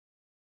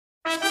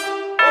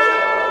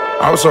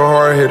I was so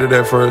hard-headed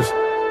at first.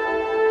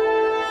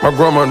 My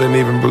grandma didn't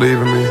even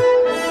believe in me.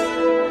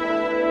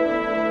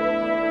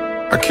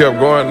 I kept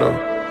going though.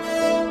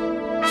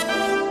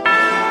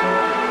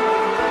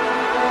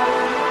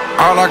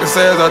 All I can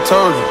say is I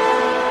told you.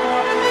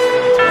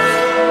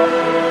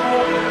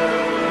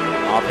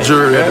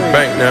 Jury at the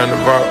bank down the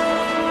vault.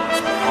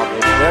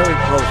 Very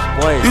close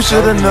play. You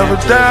should've never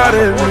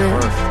doubted me.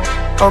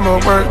 I'ma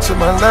work to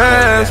my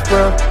last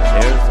breath.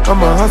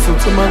 I'ma hustle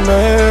to my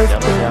last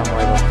breath.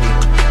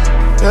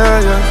 Yeah.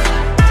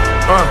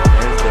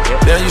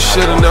 Yeah, you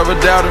should've never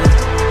doubted me.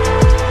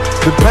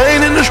 The pain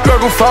and the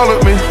struggle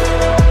followed me.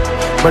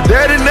 My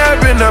daddy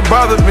napping that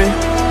bothered me.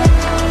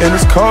 And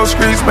his cold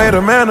streets made a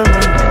man of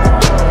me.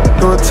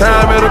 Through a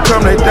time it'll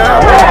come, they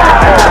doubt me.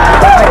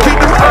 Keep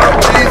them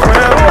OGs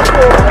round me.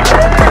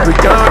 Keep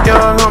it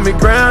young, homie,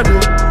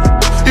 grounded.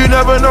 You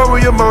never know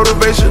where your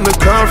motivation to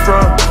come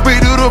from. We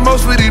do the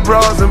most with these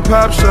bras and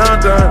pop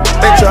shundun.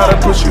 They try to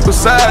push you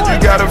beside, you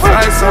gotta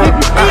fight some.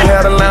 I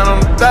had a line on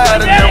the thigh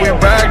and then we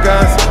buy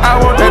guns. I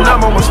want that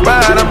number one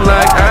spot, I'm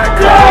like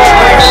icon.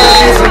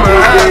 Keep some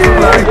eyes,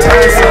 I'm like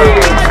Tyson.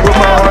 With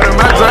my heart and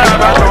my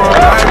drive, I know I'm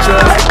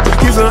righteous.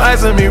 Keep some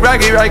ice on me,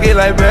 rocky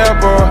like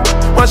bad boy.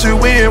 Once you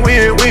win,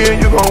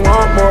 you gon'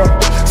 want more.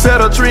 Set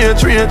a tree and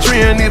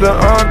need an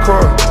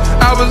encore.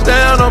 I was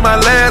down on my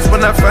last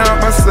when I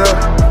found myself.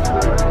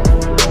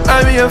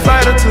 I be a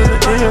fighter to the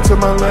end, to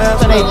my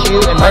last. SNHU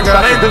and I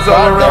got angels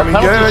all around me,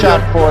 penalty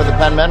shot for the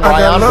penman.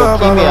 Rayane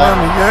Boukemia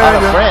out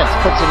of France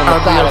puts it in the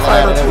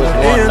side of the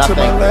net, and it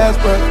was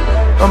 1-0.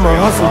 I'm a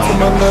hustle to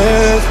my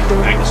last.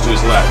 Angles to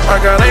his left.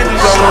 I got angels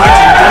all around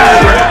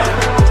me,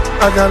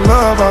 I got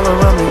love all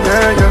around me,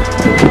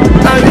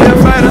 I be a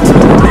fighter to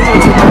the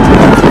end, to my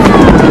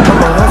last.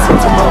 I'm a hustle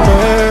to my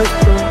last.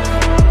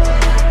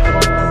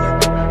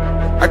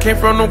 I came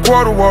from them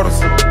quarter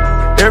waters.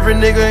 Every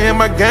nigga in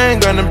my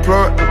gang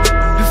unemployed.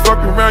 You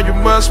fuck around, you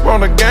must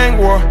want a gang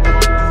war.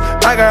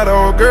 I got an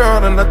old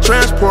girl and I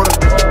transport her.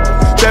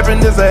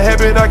 Stepping is a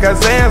habit, I got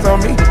Zans on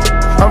me.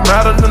 I'm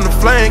hotter than the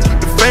flame, keep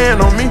the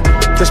fan on me.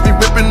 Catch me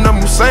ripping up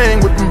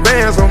Hussein with them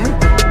bands on me.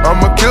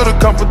 I'ma kill the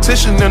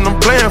competition and I'm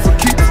playing for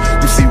keeps.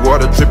 You see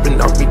water dripping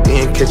off me,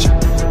 then catch it.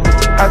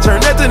 I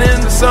turned nothing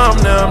into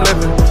something, now I'm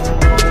living.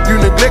 You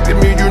neglected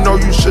me, you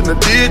know you shouldn't have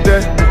did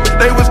that.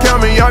 They was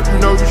counting me out, you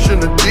know you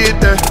shouldn't have did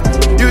that.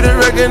 You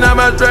didn't recognize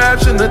my drive,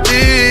 shouldn't have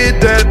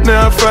did that.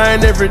 Now I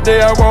find every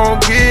day I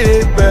won't get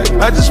it back.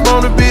 I just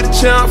wanna be the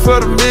champ for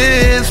the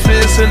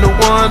misfits and the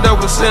one that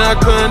was saying I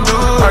couldn't do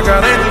it. I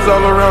got angels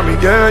all around me,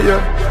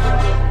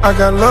 yeah. I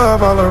got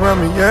love all around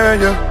me,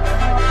 yeah.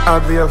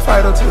 I'll be a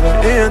fighter to the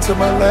end, to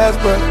my last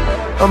breath.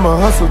 I'ma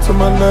hustle to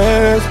my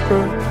last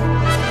breath.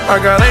 I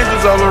got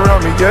angels all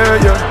around me,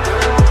 yeah.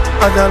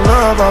 I got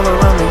love all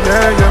around me,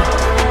 yeah.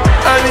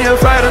 I be a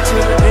fighter to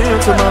the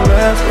end, to my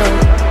last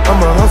breath.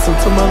 I'ma hustle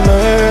to my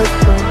last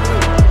breath.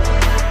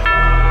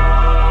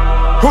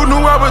 Who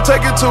knew I would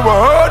take it to a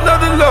whole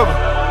nother level?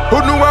 Who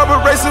knew I was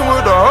racing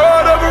with the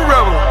heart of a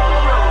rebel?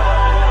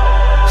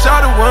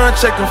 Shawty one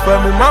checking for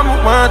me, mama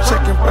one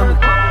checking for me.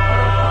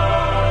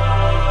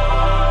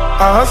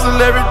 I hustle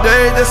every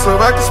day just so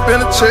I can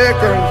spend a check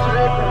on you.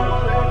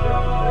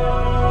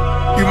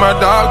 You my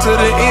dog to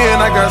the end,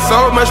 I got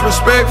so much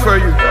respect for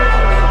you.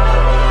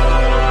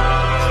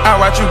 I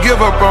watch you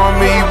give up on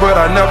me, but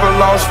I never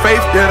lost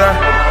faith, did I?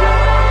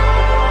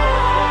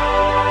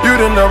 You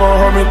didn't never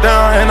hold me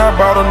down, and I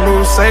bought a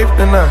new safe,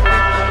 then I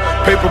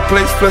paper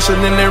plates flushing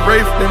in their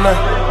rafe, then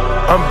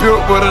I'm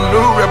built with a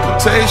new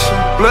reputation.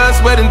 Blood,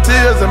 sweat, and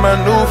tears in my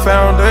new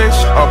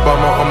foundation.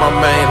 Obama on my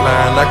main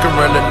line, I can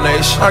run the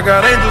nation. I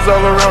got angels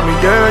all around me,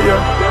 yeah.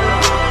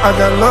 I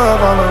got love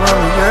all around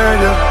me,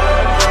 yeah.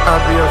 I'll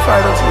be a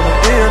fighter to the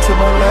end, to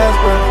my last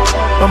breath.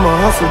 I'ma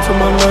hustle to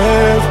my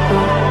last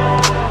breath.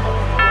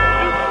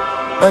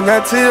 I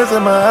got tears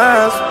in my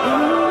eyes.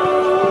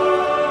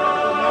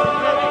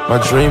 My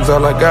dreams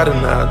all I got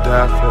and I'll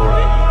die for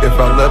it. If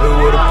I love it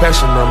with a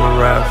passion, I'ma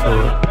ride for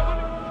it.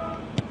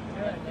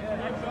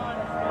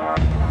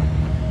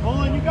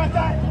 Olin, you got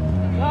that?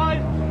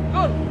 Guys,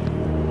 go!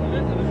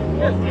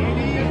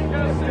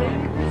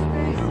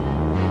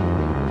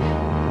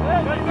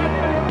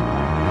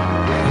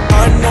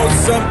 I know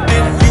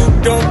something you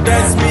don't,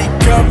 that's me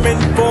coming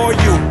for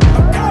you.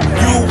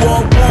 You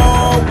want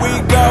war, we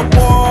got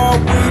war,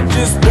 we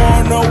just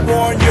wanna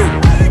warn you.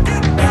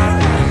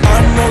 I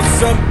know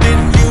something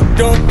you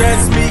don't,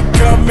 that's me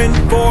coming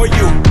for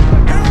you.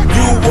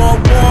 You want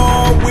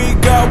war, we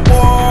got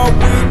war,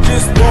 we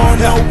just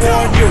wanna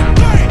warn you.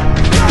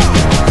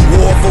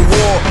 War for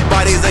war,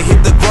 bodies that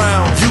hit the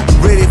ground. You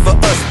ready for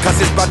us, cause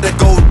it's about to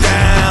go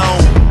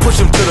down. Push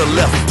them to the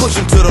left, push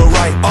them to the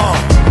right,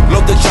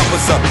 load the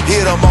choppers up,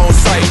 hit them on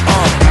sight,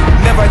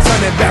 never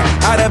turning back,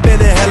 I'd have been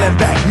in hell and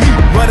back. Me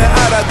running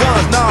out of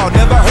guns, no,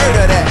 never heard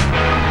of that.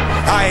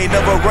 I ain't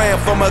never ran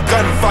from a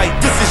gunfight.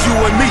 This is you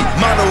and me,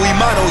 mano y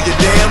mano, you're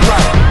damn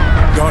right.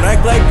 Don't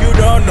act like you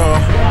don't know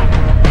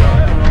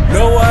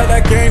what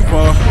I came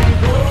for.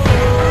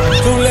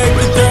 Too late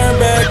to turn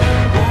back.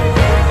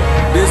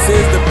 This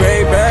is the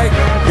payback,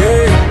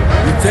 yeah.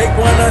 You take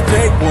one, I take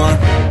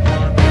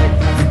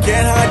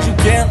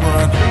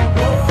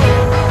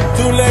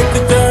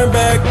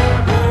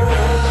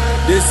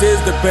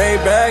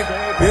payback.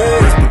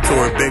 Yeah.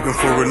 Respiratory begging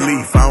for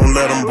relief, I don't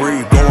let them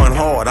breathe. Going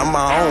hard, I'm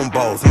my own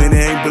boss. Many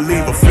ain't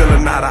believer,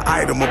 filling out an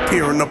item,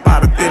 appearing up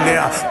out of thin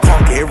air.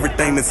 Conquer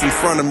everything that's in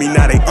front of me,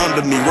 now they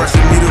under me.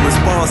 Rushing me to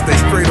respond, stay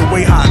straight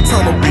away, how a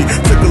tunnel be.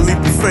 Took a leap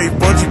of faith,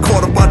 bungee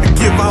cord about to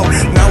give out.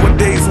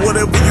 Nowadays,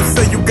 whatever you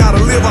say, you gotta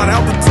live out.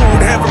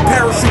 Altitude, having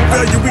parachute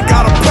failure, we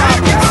got a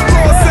problem.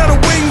 Throw a set of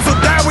wings or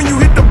die when you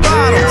hit the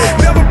bottom.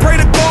 Never pray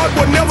to God,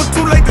 but never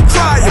too late to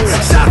try it.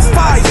 Shots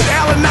fired,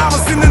 Allen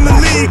Iverson in the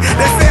league.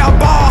 They say I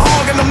ball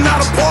hog and I'm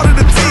not a part of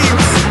the team.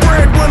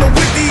 Breadwinner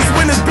with these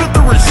winners built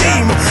the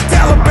regime.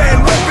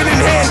 Taliban, weapon in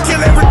hand,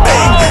 kill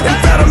everything.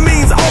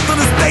 Amphetamines, alter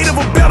the state of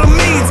a better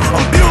means.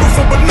 I'm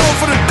beautiful, but known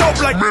for the dope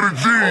like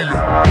Medellin.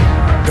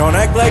 Don't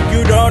act like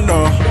you don't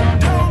know.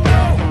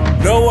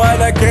 Know what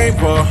I came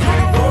for.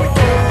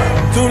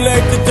 Too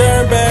late to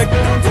turn back.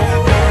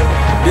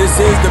 This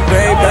is the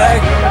payback.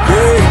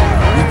 Yeah.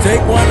 You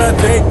take one, I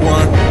take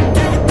one.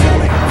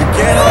 You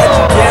can't hide,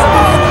 you can't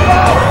run.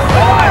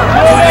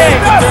 Too late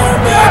to turn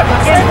back.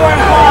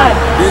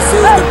 This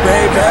is the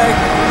payback.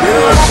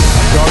 Yeah.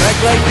 Don't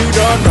act like you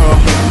don't know.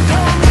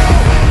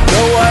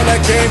 Know what I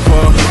came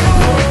for.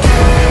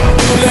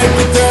 Too late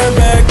to turn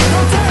back.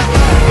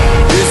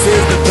 This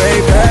is the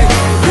payback.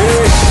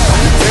 Yeah.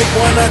 You take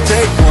one, I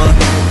take one.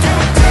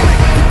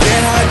 You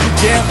can't hide, you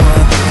can't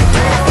run.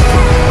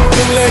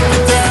 Too late to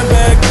turn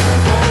back.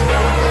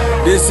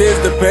 This is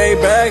the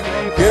payback.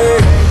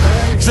 Yeah.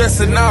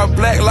 Dressing all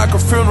black like a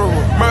funeral.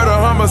 Murder,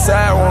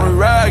 homicide, wanna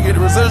ride, get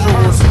the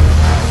residuals.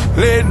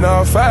 Leading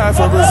off 5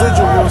 for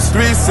residuals.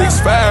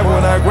 365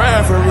 when I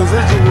grind for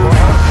residuals.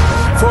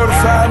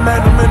 45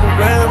 magnum in the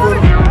band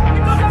with them.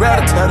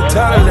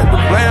 Rat-a-tat-a-tat, let the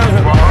blam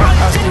hit.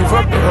 I scoop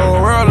up the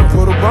whole world and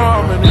put a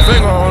bomb in the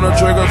finger on the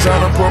trigger,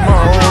 tryna put my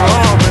whole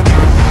arm in it.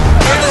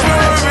 I just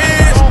want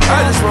revenge, I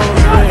just want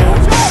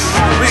revenge.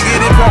 We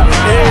get it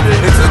poppin' dead.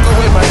 They took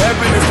away my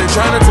happiness, they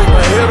tryna take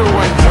my head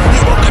away.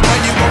 You want that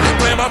money, you want that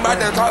plan, I'm about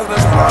to cause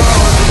this problem.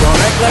 Don't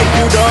act like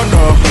you don't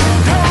know.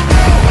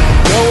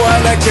 Know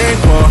what I came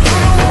for.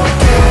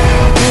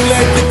 Too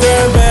late to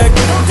turn back.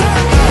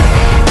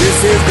 This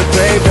is the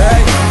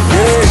payback.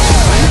 Yeah.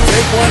 You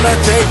take one, I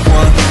take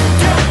one.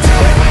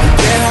 You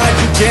can't hide,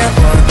 you can't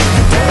run.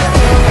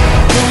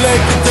 Too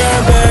late to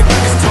turn back.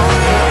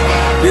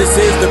 This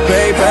is the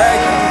payback.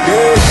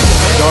 Yeah.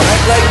 Don't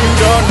act like you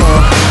don't know.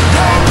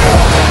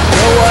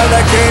 Know what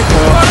I came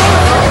for.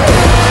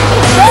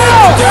 Too late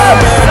to turn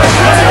back.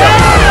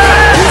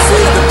 This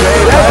is the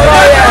payback.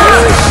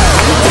 Yeah.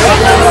 You take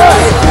one, I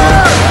take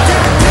one.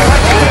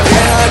 You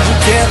can't hide, you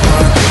can't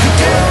run.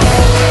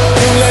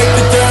 Too late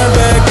to turn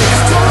back.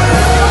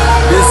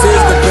 This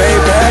is the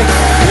payback.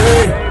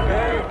 Yeah.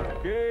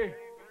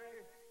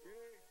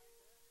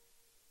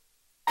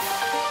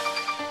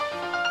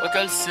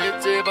 Quelle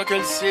cité, pas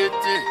quelle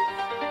cité.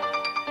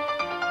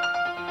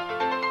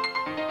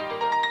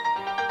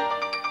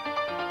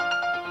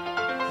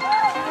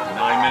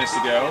 9 minutes to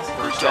go.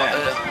 First half.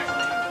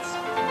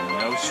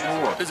 No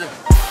score.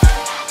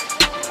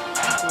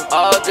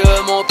 Adieu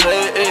mon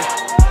pays.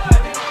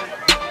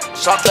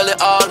 Chantal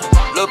et Hall,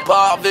 le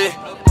parvé.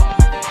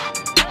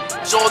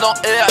 Journant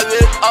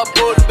R8 à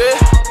Paul B.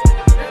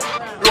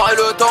 Loin est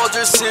le temps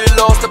du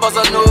silence, n'est pas à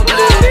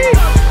oublier.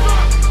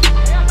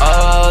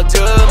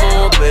 Adieu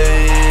mon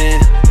pays.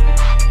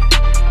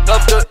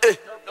 9 de E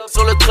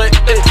sur le trait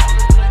E.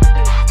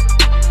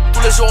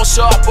 Tous les jours en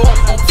charbon,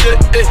 mon pied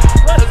E.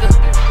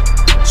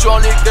 J'suis en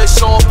Ligue des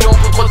Champions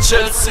contre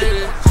Chelsea.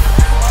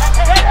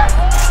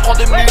 J'prends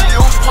des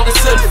millions, j'prends des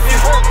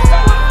selfies.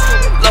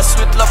 La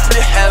suite la plus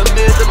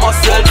aimée de ma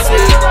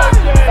celle-ci.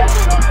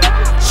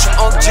 J'suis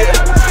entier,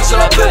 j'ai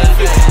la belle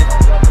vie.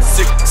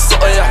 600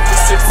 R,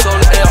 600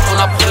 R, on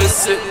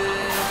apprécie.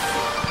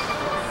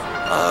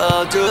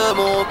 Adieu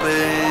mon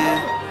pays.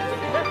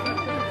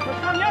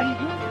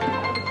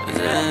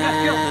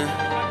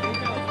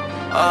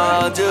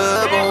 Adieu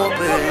mon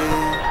pays.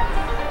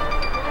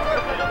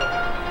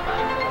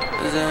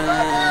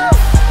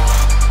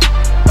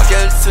 À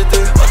quelle cité,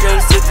 à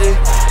quelle cité.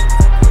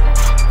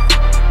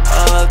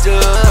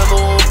 Adieu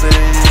mon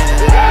pays.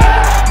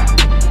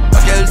 À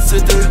quelle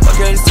cité, à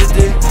quelle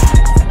cité.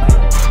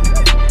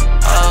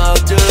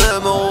 Adieu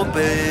mon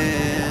pays.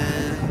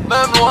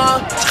 Même loin,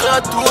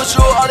 j'serai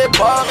toujours à les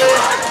parer.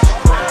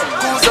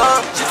 Cousin,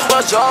 j'y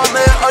trouverai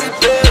jamais à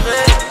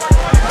libérer.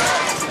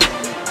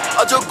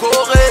 Adieu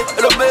Corée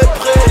et le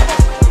mépris.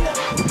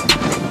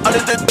 Allez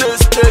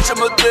détester, je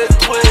me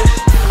détruis.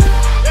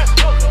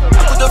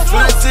 Un coup de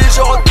fusil,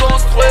 je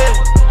reconstruis.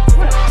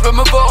 Je veux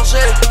me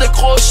gorger,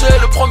 décrocher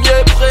le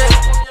premier prêt.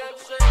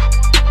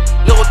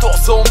 Les retours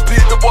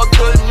zombies de boîte de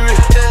nuit.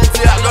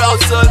 Terre de la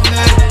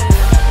Sony.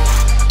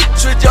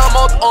 J'suis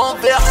diamante en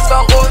verre,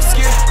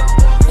 Swarovski.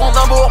 Mon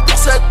amour pour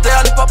cette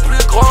terre n'est pas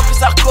plus grand que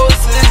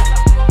Sarkozy.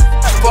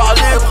 Je pars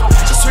libre,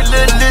 je suis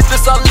l'élite de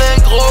San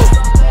Negro.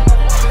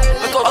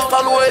 Hasta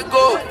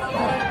luego.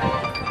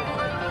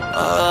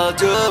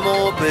 Adieu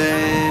mon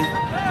pays.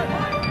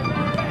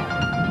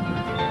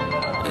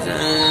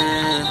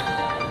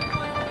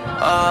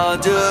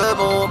 Adieu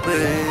mon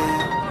pays.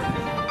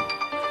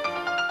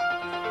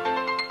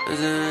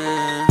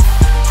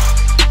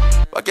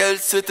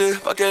 cité,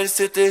 pas quelle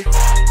cité.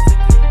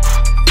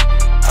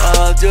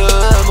 Adieu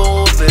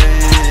mon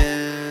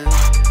pays.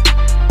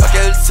 Pas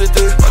quelle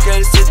cité, pas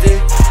quelle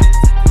cité.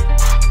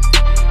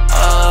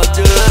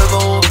 Adieu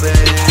mon pays.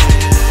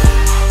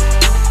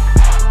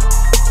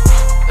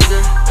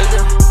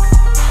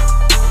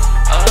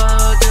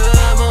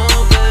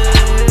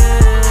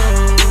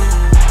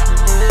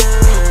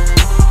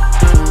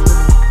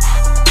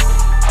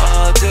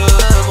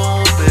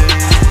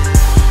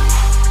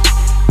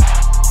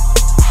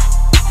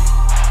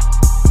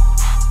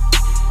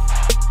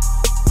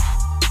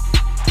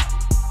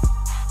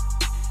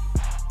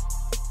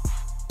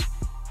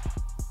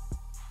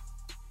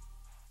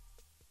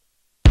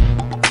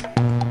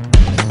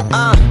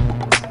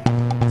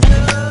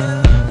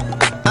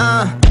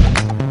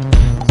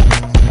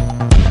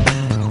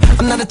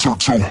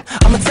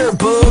 I'm a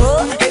turbo,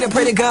 hate to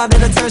pray to God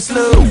that I turn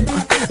slow,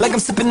 like I'm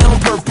sipping on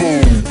purple,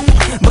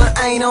 but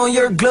I ain't on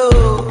your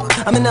glove.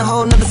 I'm in a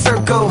whole nother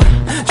circle,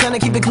 trying to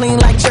keep it clean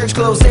like church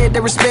clothes. Said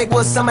that respect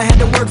was something I had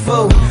to work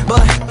for,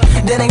 but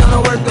that ain't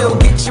gonna work though.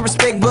 Get your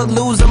respect but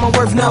lose on my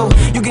worth, no.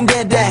 You can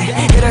get that,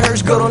 hit a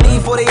hearse, go, don't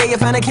need 48, you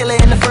find a killer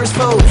in the first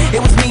foe.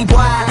 It was me,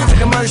 boy, for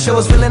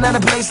commercials, feeling out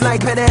of place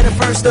like Petty at the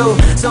first though.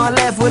 So I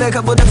left with a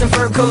couple dozen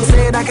fur coats,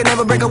 said I could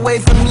never break away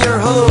from your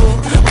hoe.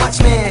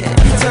 Watch me,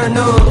 turn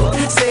up,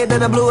 said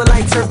that I blew it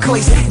like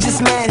turquoise.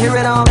 Just mad, hear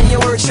it all in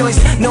your word choice.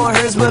 Know it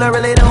hurts but I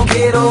really don't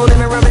care though. Let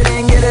me rub it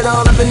and get it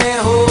all up in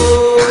that hole.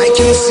 I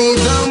can see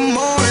the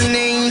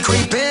morning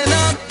creeping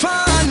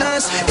upon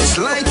us. It's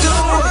like the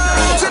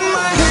world's in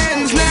my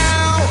hands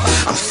now.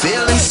 I'm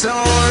feeling so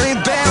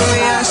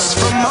rebellious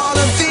from all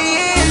of the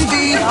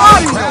envy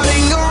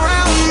crowding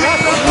around me.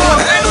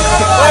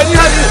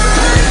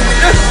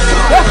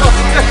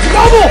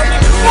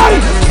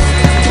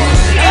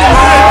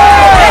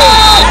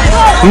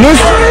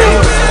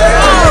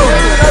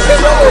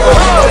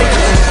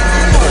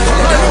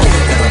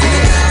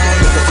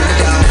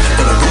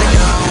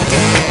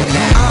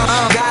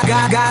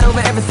 God over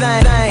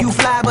everything. You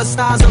fly but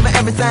stars over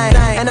everything.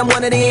 And I'm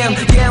one of them,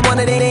 yeah, I'm one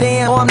of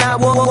them. Oh, I'm not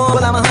one,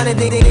 well, I'm 100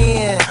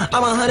 then.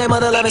 I'm 100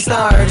 mother loving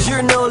stars.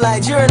 You're no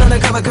light, you're an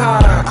undercover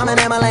car. I'm an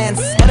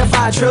ambulance and a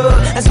fire truck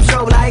and some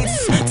strobe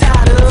lights.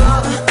 Tied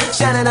up,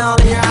 shining all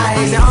in your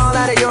eyes. All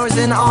out of yours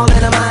and all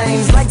in of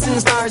mine. Lights and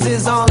stars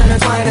is all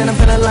intertwined. And I'm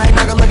feeling like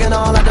I'm looking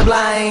all out the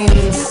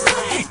blinds.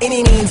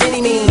 Any means,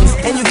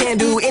 and you can't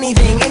do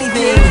anything.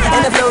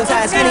 And the flow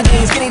tight, skinny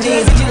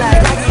jeans, that you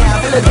like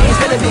out, Philippines.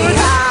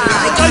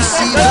 I can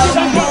see the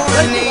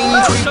morning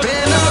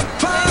creeping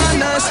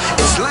upon us.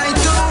 It's like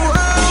the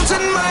world's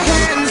in my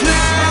hands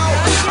now.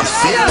 I'm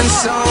feeling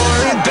so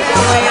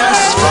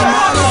rebellious from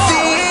all of the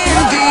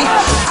envy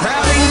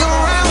crowding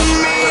around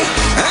me.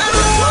 I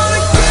don't wanna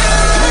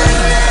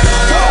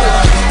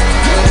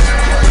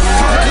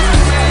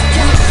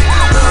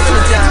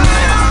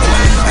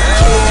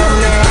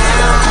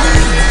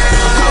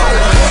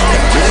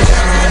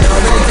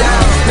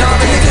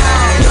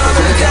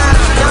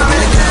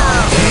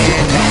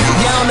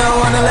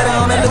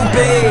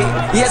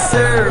yes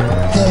sir,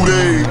 who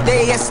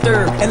they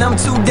Esther, and I'm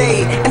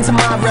today and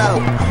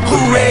tomorrow.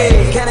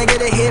 Hooray! Can I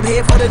get a hip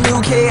for the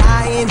new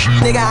K-I-N?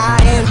 Nigga,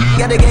 I am.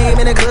 Got the game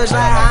in the clutch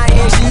like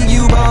I-N-G.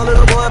 You ball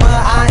little boy, but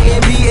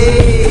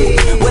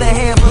I-N-B-A. With a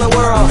handful of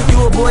world,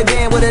 you a boy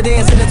band with a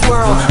dance in the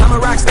twirl. I'm a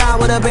rock star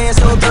with a band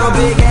so thorough.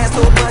 Big ass,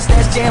 so bust,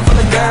 that's jam for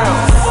the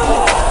girls.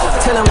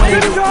 Tell them what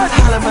they do,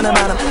 holler from the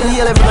bottom, and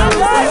yell it from the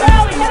roof.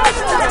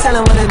 Tell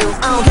them what they do,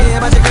 I don't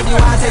care about your curfew,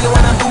 I'll tell you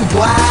what I'm doing,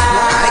 boy.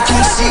 I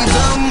can see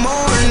the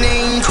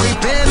morning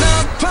creeping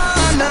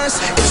upon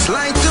us. It's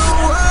like the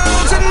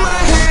world's in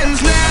my hands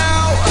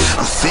now.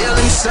 I'm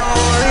feeling so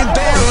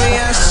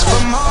rebellious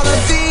from all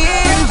of the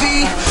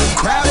envy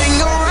crowding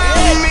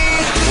around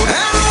me.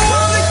 I don't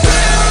wanna go.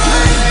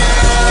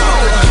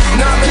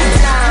 No, I'm in the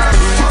town.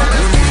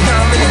 No,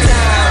 I'm in the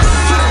town.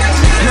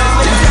 No,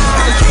 I'm in the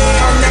town.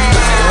 Kill now.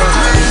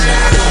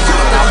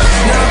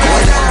 No, I'm in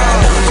the town.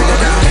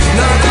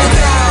 No, I'm in the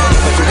town.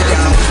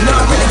 No,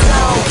 I'm in the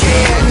town.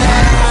 Kill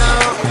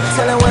now.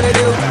 Tell them what to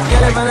do.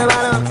 Yell it from the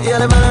bottom.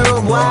 Yell it from the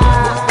roof. Why?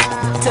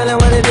 Tell them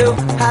what to do.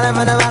 Holler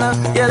from the bottom.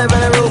 Yell it from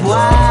the roof. Why?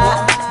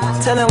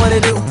 Tell them what to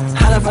do.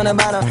 Holler from the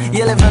bottom.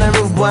 Yell it from the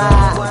roof. Why?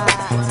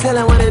 Tell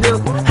them what to do.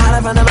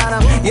 Holler from the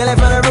bottom. Yell it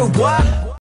from the roof. Why?